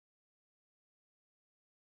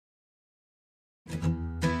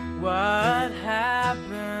What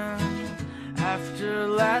happened after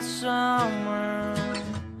last summer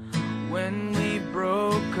when we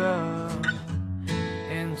broke up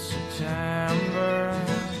in September?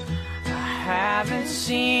 I haven't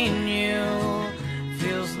seen you,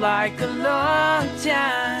 feels like a long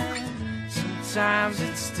time. Sometimes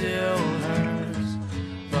it still hurts,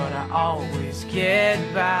 but I always get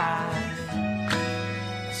by.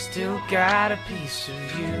 I still got a piece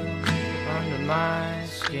of you under my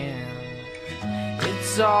skin.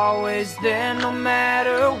 It's always there no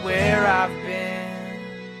matter where I've been.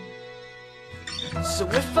 So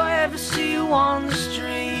if I ever see you on the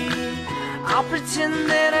street, I'll pretend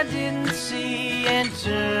that I didn't see and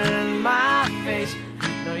turn my face.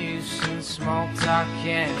 No use in small talk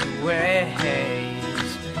anyways.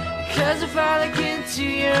 Cause if I look into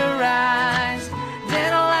your eyes,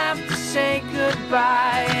 then I'll have to say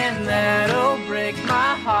goodbye, and that'll break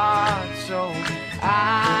my heart. So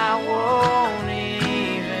I won't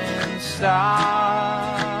even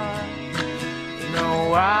start.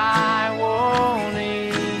 No, I won't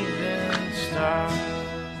even start.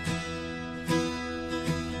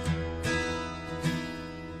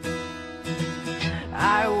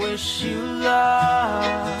 I wish you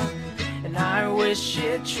luck, and I wish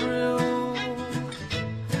it true.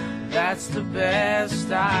 That's the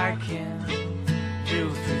best I can do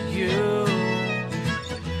for you.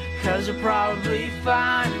 Cause you'll probably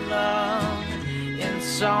find love in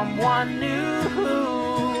someone new.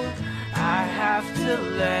 I have to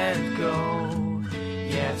let go,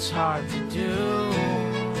 yeah, it's hard to do.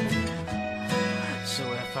 So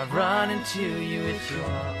if I run into you with your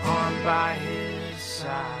arm by his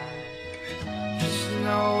side, just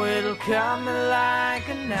know it'll come like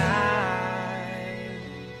a knife.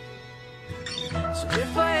 So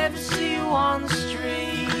if I ever see you on the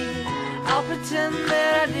street, I'll pretend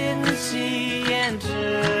that I didn't see and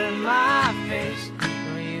turn my face.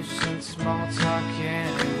 No use in small talk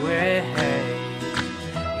anyway.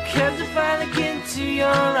 Because if I look into your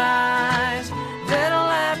eyes, then I'll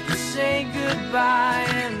have to say goodbye,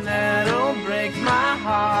 and that'll break my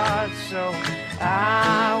heart. So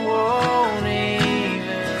I won't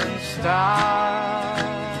even start.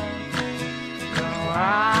 No,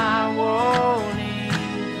 I won't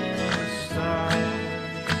even start.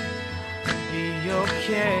 Be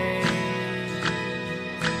okay.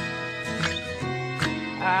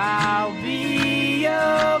 I